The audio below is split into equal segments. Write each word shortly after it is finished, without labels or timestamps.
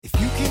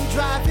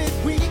drive it,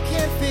 we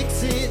can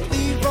fix it.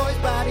 Leroy's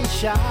Body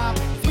Shop.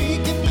 We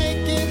can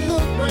make it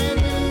look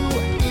brand new.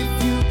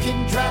 If you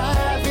can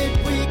drive it,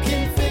 we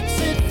can fix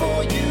it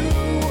for you.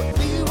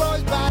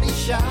 Leroy's Body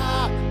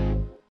Shop.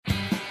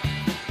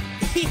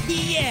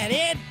 Yeah,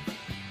 dude.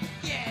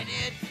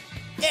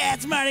 Yeah,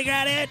 it's Mardi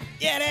Gras, dude.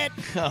 Yeah, dude.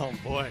 Oh,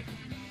 boy.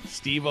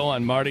 Steve-O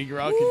on Mardi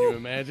Gras, can you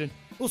imagine?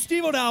 Well,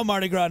 Steve-O now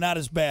Mardi Gras, not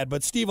as bad,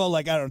 but Steve-O,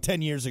 like, I don't know,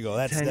 10 years ago.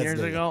 That's 10 years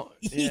good. ago?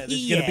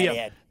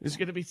 Yeah, there's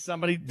going to be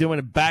somebody doing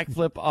a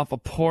backflip off a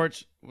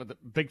porch with a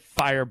big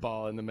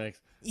fireball in the mix.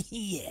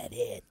 Yeah,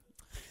 dude.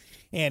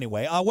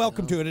 Anyway,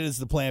 welcome to it. It is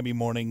the Plan B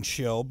Morning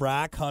Show.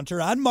 Brock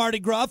Hunter on Mardi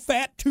Gras,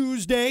 Fat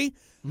Tuesday.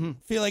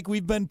 Feel like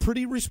we've been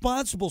pretty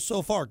responsible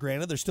so far.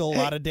 Granted, there's still a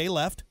lot of day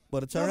left,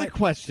 but it's all right.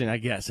 Question, I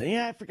guess.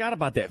 Yeah, I forgot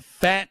about that.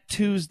 Fat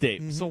Tuesday.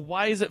 So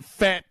why is it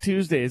Fat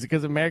Tuesday? Is it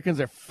because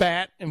Americans are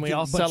fat and we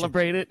all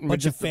celebrate it? And we're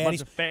just a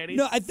bunch of fatties?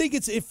 No, I think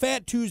it's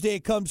Fat Tuesday.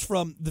 It comes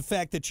from the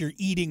fact that you're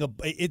eating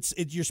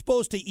you're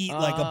supposed to eat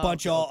like a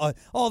bunch of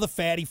all the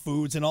fatty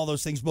foods and all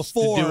those things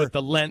before. To do with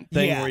the Lent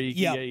thing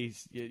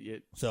where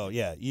So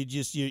yeah,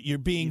 you're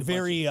being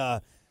very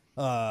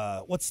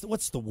what's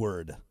the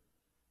word?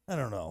 I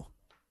don't know.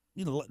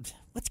 You know,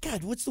 what's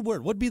the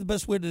word? What'd be the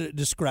best way to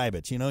describe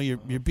it? You know, you're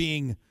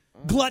being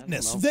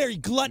gluttonous. Very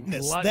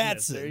gluttonous.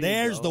 That's it.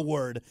 There's the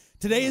word.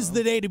 Today is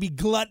the day to be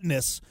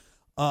gluttonous.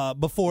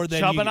 Before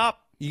then, chubbing up.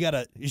 You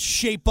gotta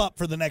shape up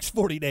for the next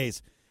 40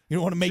 days. You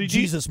don't want to make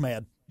Jesus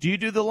mad. Do you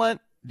do the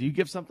Lent? Do you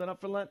give something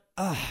up for Lent?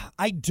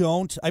 I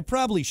don't. I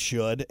probably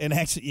should. And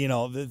actually, you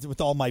know,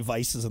 with all my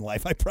vices in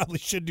life, I probably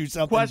should do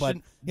something.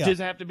 Question: but, does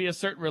it have to be a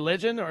certain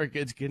religion, or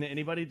can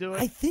anybody do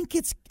it? I think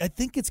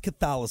it's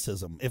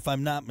Catholicism, if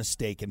I'm not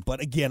mistaken. But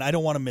again, I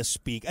don't want to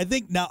misspeak. I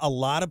think now a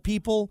lot of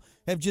people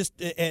have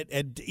just,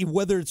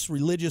 whether it's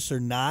religious or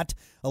not,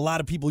 a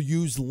lot of people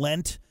use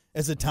Lent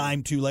as a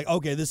time to like,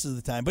 okay, this is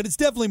the time. But it's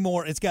definitely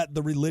more. It's got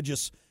the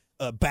religious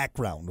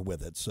background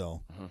with it.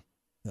 So.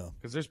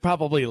 Because there's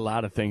probably a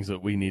lot of things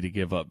that we need to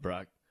give up,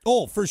 Brock.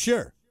 Oh, for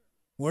sure.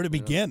 Where to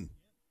begin?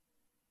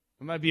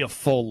 It might be a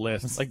full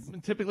list. Like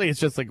typically, it's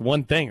just like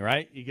one thing,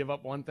 right? You give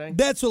up one thing.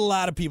 That's what a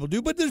lot of people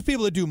do, but there's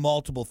people that do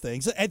multiple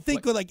things. I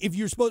think, like if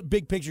you're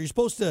big picture, you're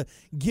supposed to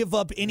give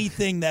up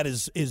anything that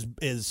is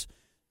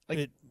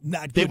like,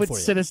 not good for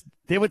you.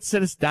 They would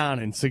sit us down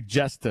and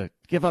suggest to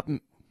give up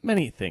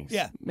many things.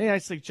 Yeah. May I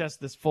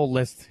suggest this full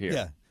list here?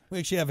 Yeah. We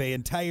actually have an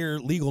entire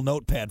legal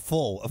notepad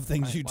full of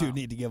things you do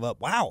need to give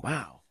up.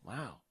 Wow.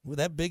 With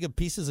that big of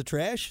pieces of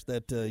trash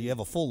that you have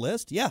a full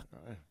list? Yeah.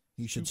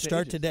 You should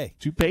start today.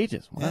 2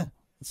 pages. Wow. Yeah.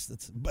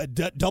 It's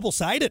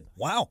double-sided.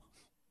 Wow.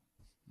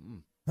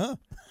 Huh?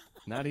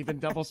 Not even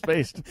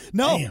double-spaced.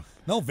 No. Damn.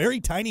 No, very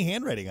tiny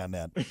handwriting on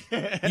that.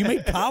 You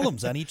made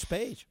columns on each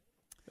page.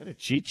 Is that a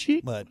cheat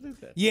sheet? But, what is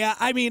that? yeah,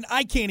 I mean,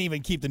 I can't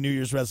even keep the New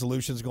Year's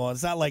resolutions going.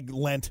 It's not like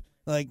Lent.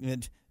 Like,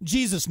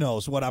 Jesus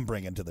knows what I'm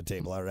bringing to the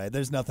table, all right?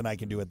 There's nothing I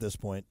can do at this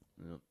point.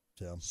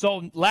 Yep.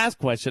 So, last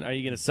question. Are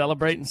you going to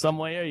celebrate in some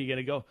way? Or are you going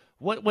to go,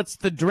 what's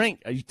the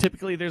drink?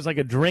 Typically, there's like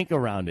a drink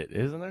around it,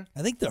 isn't there?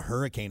 I think the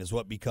hurricane is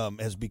what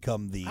has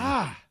become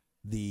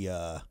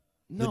the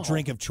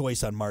drink of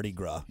choice on Mardi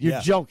Gras.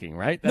 You're joking,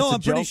 right? That's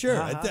I'm pretty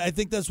sure. I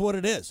think that's what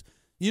it is.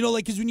 You know,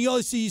 like, because when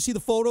you see the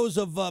photos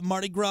of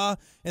Mardi Gras,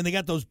 and they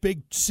got those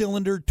big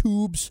cylinder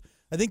tubes,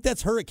 I think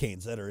that's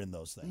hurricanes that are in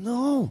those things.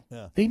 No.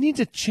 Yeah. They need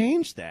to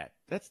change that.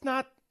 That's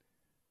not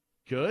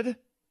good.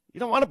 You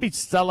don't want to be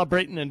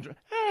celebrating and,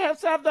 hey,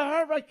 let's have the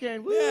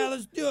hurricane. Woo. Yeah,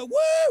 let's do it.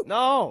 Woo!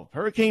 No.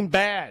 Hurricane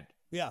bad.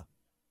 Yeah.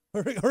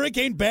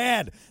 Hurricane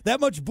bad. That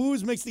much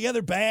booze mixed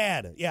together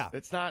bad. Yeah.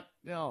 It's not,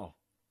 not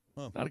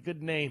a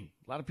good name.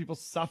 A lot of people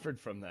suffered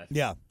from that.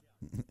 Yeah.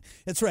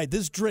 That's right.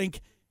 This drink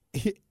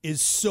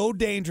is so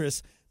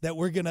dangerous that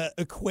we're going to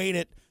equate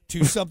it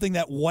to something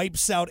that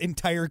wipes out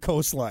entire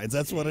coastlines.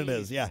 That's what it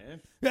is. Yeah.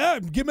 Yeah,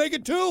 make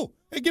it 2.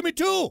 Hey, give me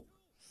 2.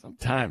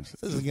 Sometimes.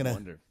 This isn't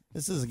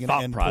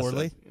gonna end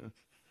poorly. Yeah.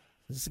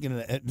 This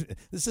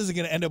isn't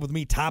gonna end up with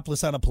me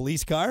topless on a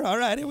police car. All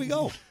right, here we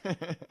go.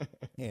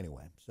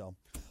 Anyway, so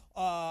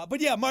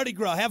but yeah, Mardi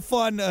Gras, have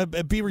fun,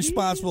 be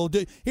responsible.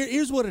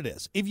 Here's what it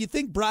is. If you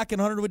think Brock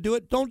and Hunter would do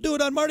it, don't do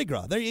it on Mardi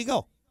Gras. There you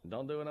go.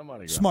 Don't do it on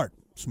Mardi Gras.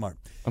 Smart.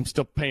 I'm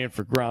still paying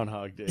for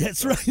Groundhog Day.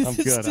 That's right. I'm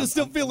good.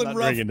 Still feeling I'm not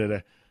rough. drinking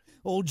today.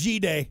 Old G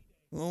Day.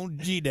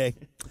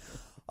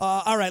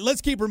 All right,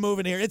 let's keep her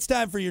moving here. It's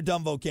time for your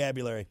dumb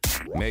vocabulary.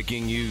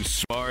 Making you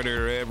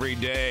smarter every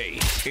day.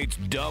 It's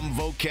Dumb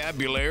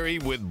Vocabulary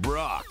with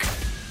Brock.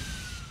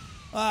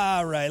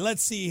 All right,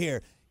 let's see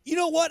here. You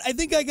know what? I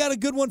think I got a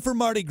good one for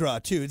Mardi Gras,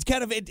 too. It's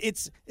kind of,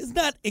 it's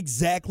not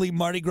exactly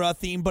Mardi Gras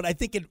themed, but I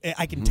think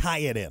I can tie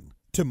it in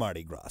to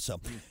Mardi Gras. So,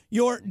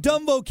 your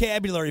dumb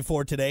vocabulary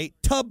for today,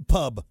 tub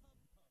pub.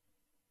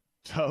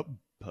 Tub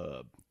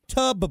pub.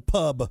 Tub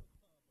pub.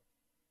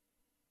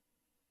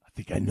 I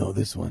think I know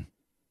this one.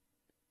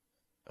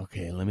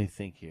 Okay, let me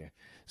think here.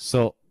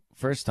 So,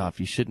 first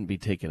off, you shouldn't be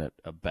taking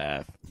a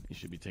bath. You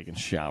should be taking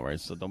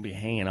showers. So don't be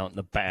hanging out in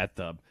the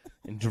bathtub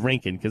and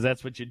drinking, because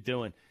that's what you're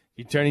doing.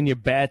 You're turning your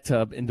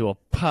bathtub into a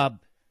pub.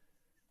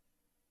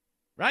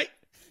 Right?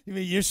 You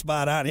mean, you're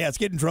spot on. Yeah, it's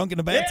getting drunk in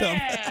the bathtub.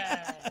 Yeah!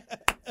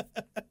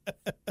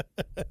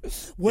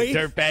 Wait,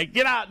 Dirtbag,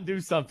 get out and do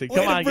something. way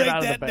Come to on, break get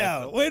out of that the down.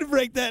 bathtub. Way to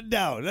break that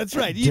down. That's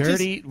right. You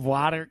Dirty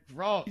water.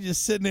 Gross. You're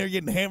just sitting there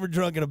getting hammered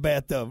drunk in a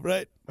bathtub,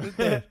 right?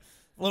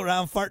 Float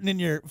around, farting in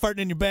your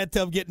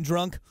bathtub, getting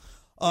drunk.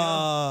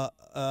 Yeah,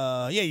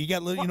 you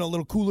got a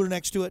little cooler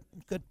next to it.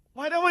 Good.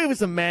 Why don't we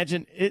always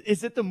imagine?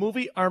 Is it the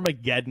movie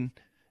Armageddon?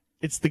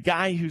 It's the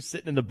guy who's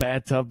sitting in the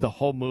bathtub the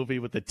whole movie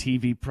with the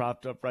TV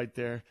propped up right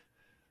there.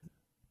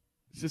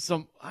 It's just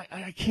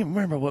I can't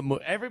remember what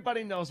movie.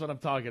 Everybody knows what I'm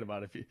talking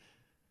about.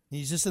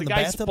 He's just in the the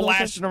guy bathtub.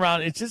 splashing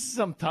around. It's just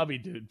some tubby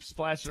dude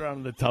splashing around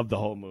in the tub the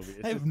whole movie.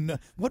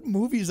 What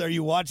movies are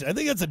you watching? I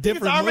think that's a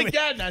different It's movie.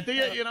 Armageddon. I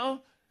think I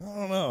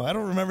don't know. I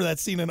don't remember that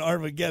scene in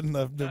Armageddon.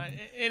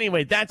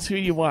 Anyway, that's who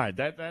you are.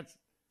 That's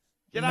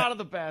get out of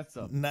the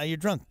bathtub. Now you're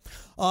drunk.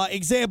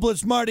 Example,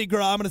 it's Mardi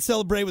Gras. I'm going to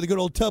celebrate with a good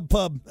old tub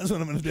pub. That's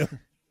what I'm going to do.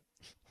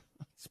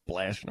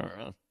 Splashing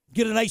around.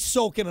 Get a nice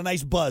soak and a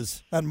nice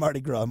buzz on Mardi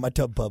Gras, my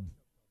tub pub.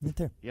 Right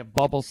there. You have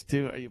bubbles,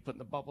 too? Are you putting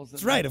the bubbles in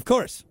That's there? right, of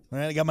course. All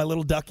right, I got my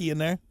little ducky in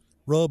there.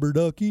 Rubber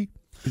ducky.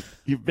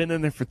 You've been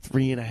in there for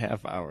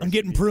 3.5 hours. I'm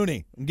getting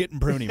pruny.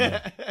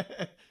 Man.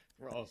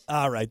 Gross.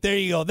 All right, there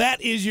you go. That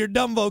is your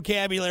dumb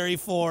vocabulary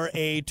for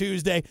a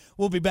Tuesday.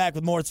 We'll be back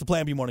with more. It's the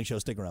Plan B Morning Show.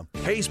 Stick around.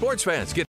 Hey, sports fans, get